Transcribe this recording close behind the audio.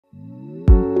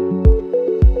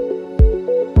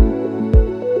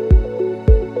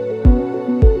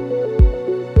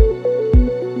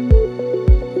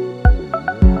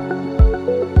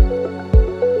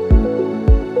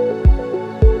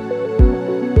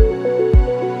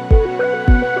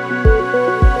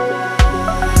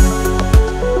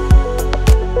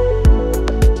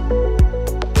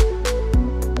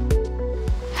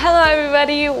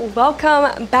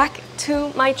welcome back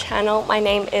to my channel. My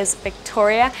name is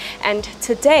Victoria, and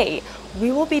today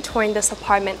we will be touring this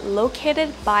apartment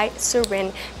located by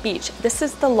Surin Beach. This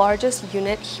is the largest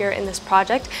unit here in this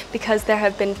project because there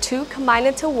have been two combined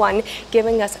into one,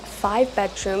 giving us 5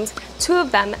 bedrooms, 2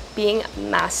 of them being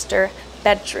master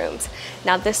bedrooms.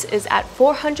 Now this is at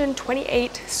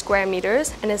 428 square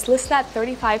meters and is listed at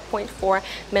 35.4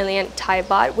 million Thai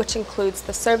baht, which includes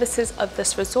the services of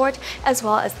this resort as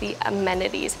well as the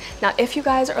amenities. Now if you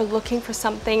guys are looking for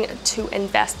something to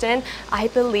invest in, I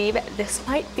believe this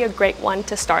might be a great one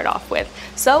to start off with.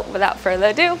 So without further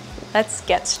ado, let's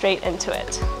get straight into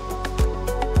it.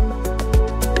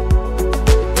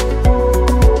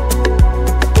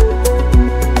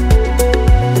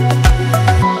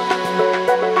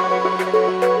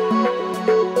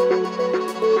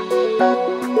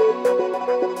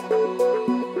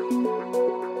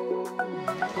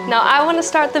 Now I want to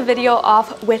start the video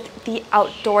off with the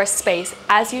outdoor space.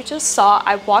 As you just saw,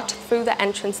 I walked through the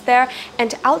entrance there,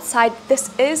 and outside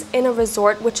this is in a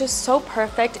resort, which is so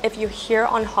perfect if you're here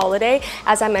on holiday.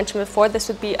 As I mentioned before, this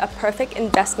would be a perfect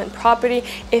investment property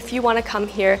if you want to come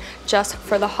here just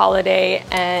for the holiday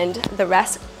and the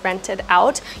rest rented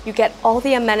out. You get all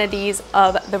the amenities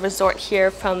of the resort here,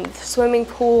 from the swimming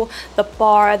pool, the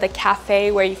bar, the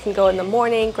cafe where you can go in the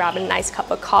morning, grab a nice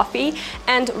cup of coffee.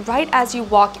 And right as you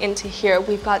walk into here,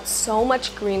 we've got so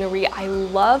much greenery. I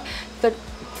love the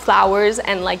flowers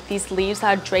and like these leaves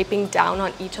that are draping down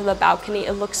on each of the balcony.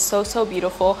 It looks so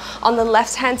beautiful. On the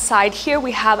left hand side here,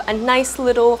 we have a nice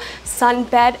little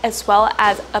sunbed as well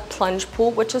as a plunge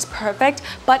pool, which is perfect.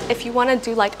 But if you want to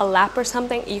do like a lap or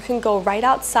something, you can go right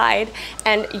outside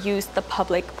and use the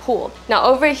public pool. Now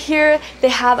over here, they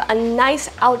have a nice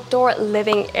outdoor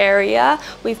living area.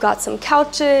 We've got some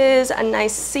couches, a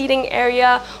nice seating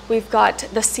area. We've got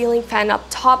the ceiling fan up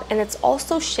top, and it's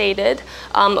also shaded,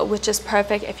 which is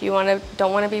perfect if you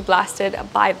don't want to be blasted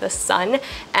by the sun.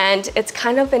 And it's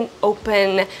kind of an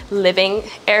open living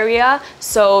area,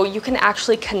 so you can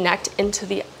actually connect into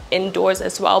the indoors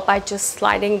as well by just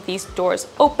sliding these doors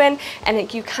open,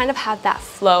 and you kind of have that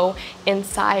flow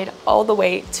inside all the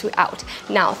way to out.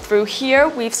 Now through here,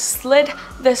 we've slid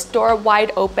this door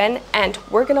wide open, and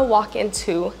we're gonna walk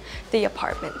into the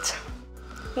apartment.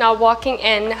 Now walking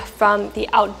in from the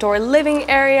outdoor living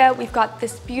area, we've got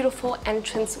this beautiful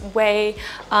entrance way,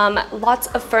 lots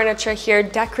of furniture here,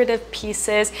 decorative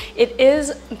pieces. It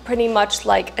is pretty much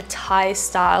like a Thai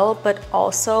style, but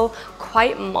also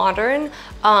quite modern,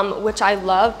 which I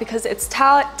love because it's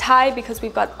Thai because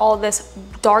we've got all this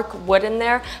dark wood in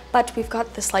there, but we've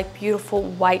got this like beautiful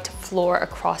white floor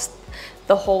across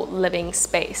the whole living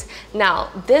space. Now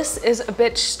this is a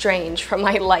bit strange for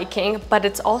my liking, but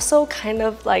it's also kind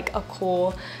of like a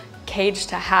cool cage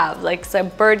to have, like it's a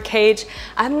bird cage.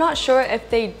 I'm not sure if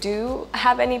they do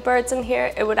have any birds in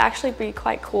here. It would actually be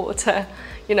quite cool to,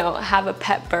 you know, have a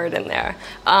pet bird in there,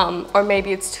 or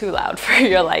maybe it's too loud for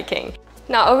your liking.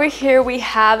 Now over here we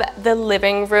have the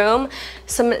living room,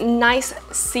 some nice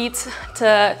seats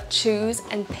to choose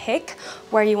and pick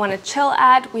where you want to chill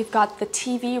at. We've got the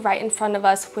TV right in front of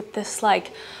us with this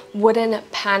like wooden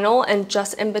panel, and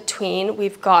just in between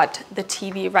we've got the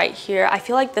TV right here. I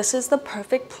feel like this is the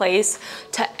perfect place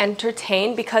to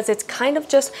entertain because it's kind of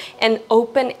just an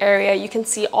open area. You can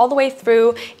see all the way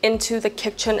through into the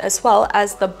kitchen as well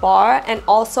as the bar, and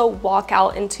also walk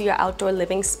out into your outdoor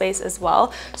living space as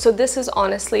well. So this is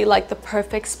honestly like the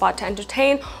perfect spot to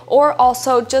entertain, or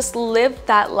also just live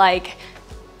that like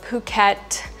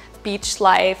Phuket beach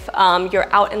life.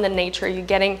 You're out in the nature, you're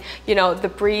getting, you know, the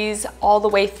breeze all the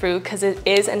way through because it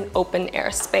is an open air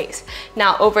space.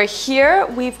 Now over here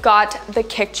we've got the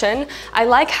kitchen. I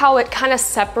like how it kind of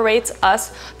separates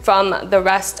us from the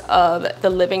rest of the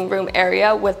living room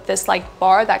area with this like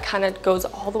bar that kind of goes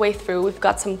all the way through. We've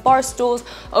got some bar stools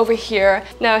over here.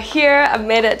 Now here I've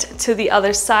made it to the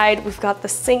other side. We've got the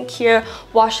sink here,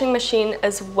 washing machine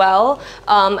as well,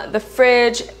 the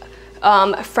fridge,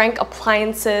 Frank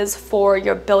appliances for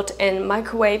your built-in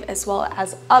microwave as well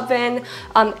as oven.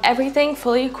 Everything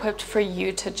fully equipped for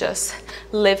you to just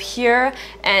live here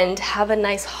and have a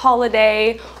nice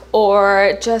holiday,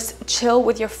 or just chill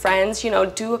with your friends, you know,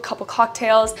 do a couple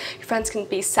cocktails. Your friends can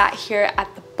be sat here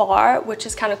at the bar, which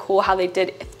is kind of cool how they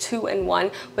did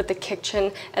 2-in-1 with the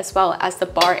kitchen as well as the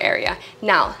bar area.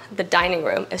 Now the dining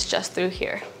room is just through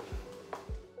here.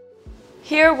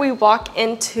 Here we walk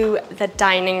into the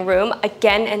dining room,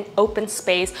 again an open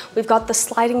space. We've got the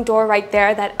sliding door right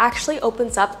there that actually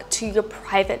opens up to your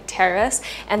private terrace,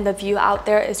 and the view out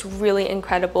there is really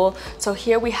incredible. So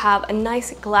here we have a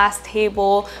nice glass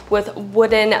table with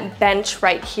wooden bench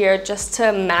right here just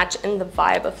to match in the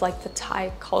vibe of like the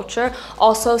Thai culture.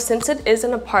 Also, since it is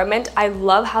an apartment, I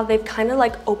love how they've kind of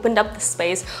like opened up the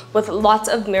space with lots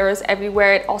of mirrors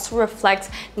everywhere. It also reflects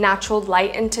natural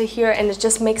light into here, and it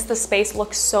just makes the space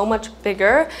look so much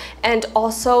bigger. And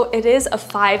also it is a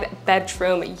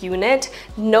 5-bedroom unit.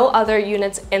 No other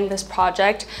units in this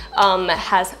project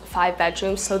has 5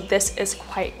 bedrooms, so this is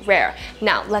quite rare.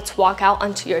 Now let's walk out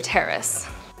onto your terrace.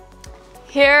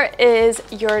 Here is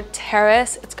your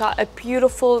terrace. It's got a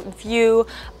beautiful view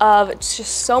of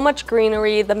just so much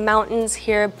greenery, the mountains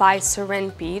here by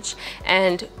Surin Beach,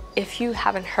 and if you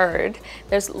haven't heard,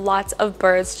 there's lots of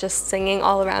birds just singing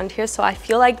all around here. So I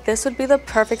feel like this would be the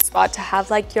perfect spot to have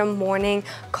like your morning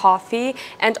coffee.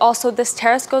 And also this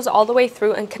terrace goes all the way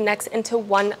through and connects into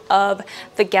one of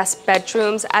the guest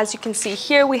bedrooms. As you can see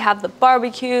here, we have the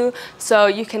barbecue. So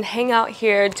you can hang out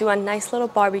here, do a nice little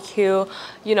barbecue,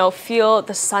 you know, feel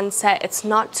the sunset. It's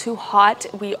not too hot.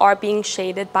 We are being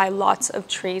shaded by lots of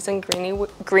trees and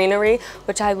greenery,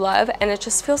 which I love. And it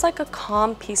just feels like a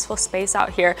calm, peaceful space out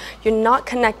here. You're not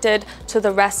connected to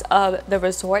the rest of the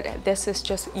resort. This is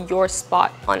just your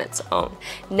spot on its own.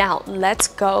 Now let's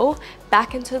go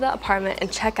back into the apartment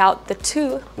and check out the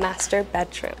 2 master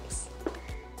bedrooms.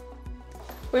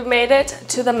 We've made it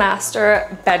to the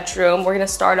master bedroom. We're gonna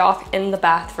start off in the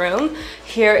bathroom.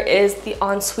 Here is the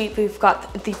ensuite. We've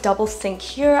got the double sink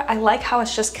here. I like how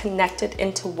it's just connected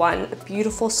into one. A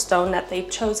beautiful stone that they've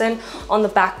chosen on the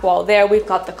back wall there. We've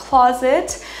got the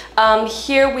closet.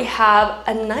 Here we have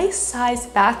a nice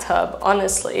sized bathtub,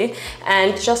 honestly.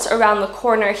 And just around the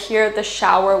corner here, the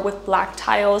shower with black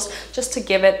tiles, just to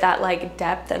give it that like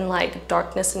depth and like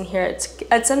darkness in here.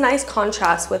 It's a nice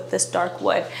contrast with this dark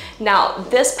wood. Now,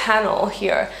 this panel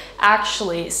here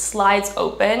actually slides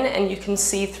open and you can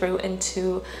see through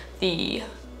into the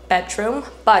bedroom,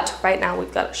 but right now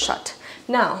we've got it shut.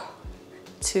 Now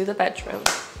to the bedroom.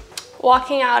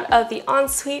 Walking out of the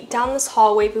ensuite down this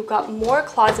hallway, we've got more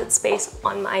closet space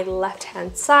on my left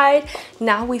hand side.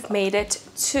 Now we've made it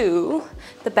to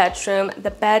the bedroom. The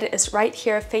bed is right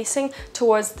here facing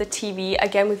towards the TV.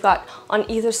 Again, we've got on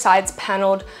either sides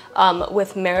paneled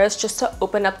with mirrors just to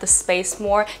open up the space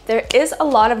more. There is a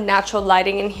lot of natural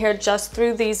lighting in here just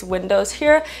through these windows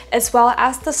here, as well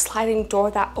as the sliding door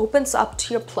that opens up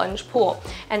to your plunge pool.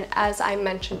 And as I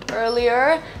mentioned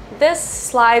earlier, this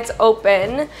slides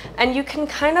open and you can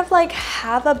kind of like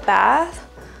have a bath,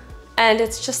 and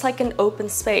it's just like an open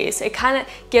space. It kind of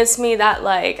gives me that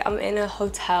like I'm in a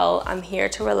hotel, I'm here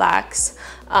to relax.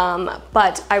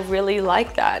 But I really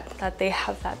like that they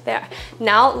have that there.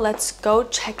 Now let's go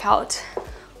check out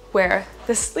where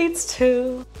this leads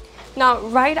to. Now,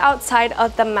 right outside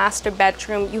of the master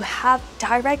bedroom, you have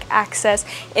direct access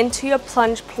into your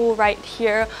plunge pool right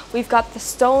here. We've got the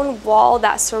stone wall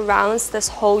that surrounds this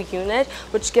whole unit,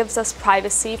 which gives us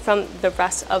privacy from the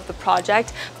rest of the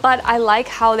project. But I like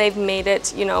how they've made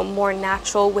it, you know, more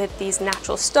natural with these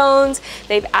natural stones.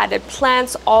 They've added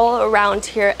plants all around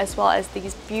here, as well as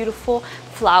these beautiful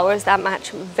flowers that match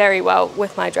very well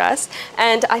with my dress.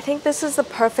 And I think this is the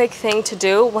perfect thing to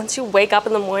do once you wake up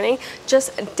in the morning.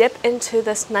 Just dip into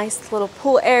this nice little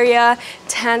pool area,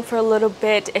 tan for a little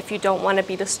bit if you don't want to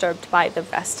be disturbed by the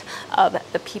rest of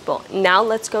the people. Now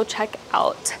let's go check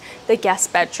out the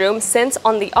guest bedroom. Since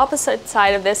on the opposite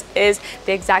side of this is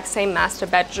the exact same master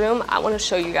bedroom, I want to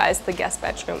show you guys the guest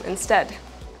bedroom instead.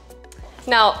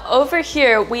 Now over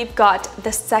here we've got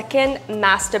the second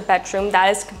master bedroom that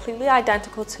is completely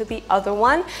identical to the other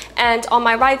one, and on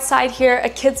my right side here a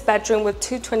kid's bedroom with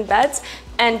 2 twin beds,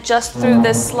 and just through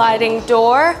this sliding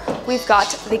door we've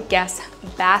got the guest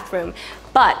bathroom.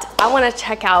 But I want to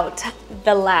check out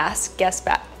the last guest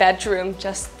bedroom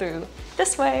just through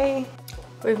this way.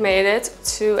 We've made it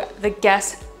to the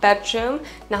guest bedroom.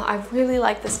 Now I really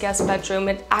like this guest bedroom.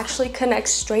 It actually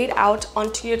connects straight out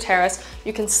onto your terrace.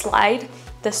 You can slide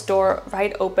this door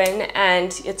right open,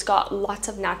 and it's got lots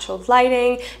of natural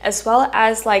lighting, as well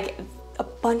as like a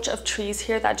bunch of trees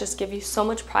here that just give you so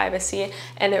much privacy,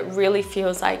 and it really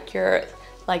feels like you're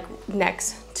like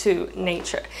next to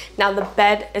nature. Now the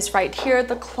bed is right here.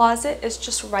 The closet is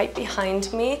just right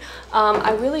behind me.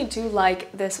 I really do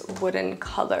like this wooden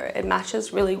color. It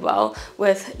matches really well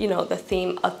with, you know, the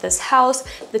theme of this house.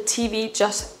 The TV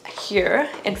just here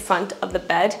in front of the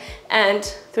bed, and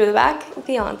through the back,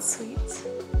 the ensuite.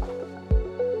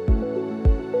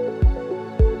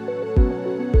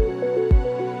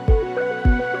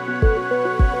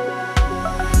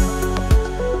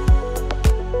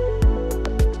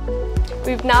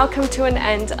 now come to an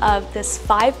end of this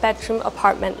 5-bedroom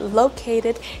apartment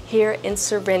located here in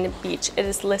Surin Beach. It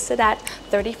is listed at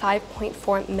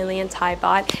 35.4 million Thai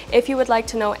baht. If you would like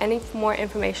to know any more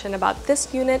information about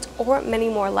this unit or many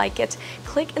more like it,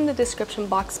 click in the description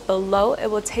box below. It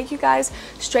will take you guys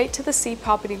straight to the C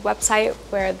Property website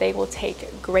where they will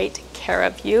take great care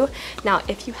of you. Now,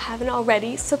 if you haven't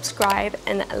already, subscribe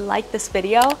and like this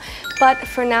video. But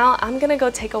for now, I'm gonna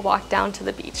go take a walk down to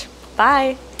the beach.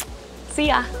 Bye! See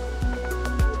ya!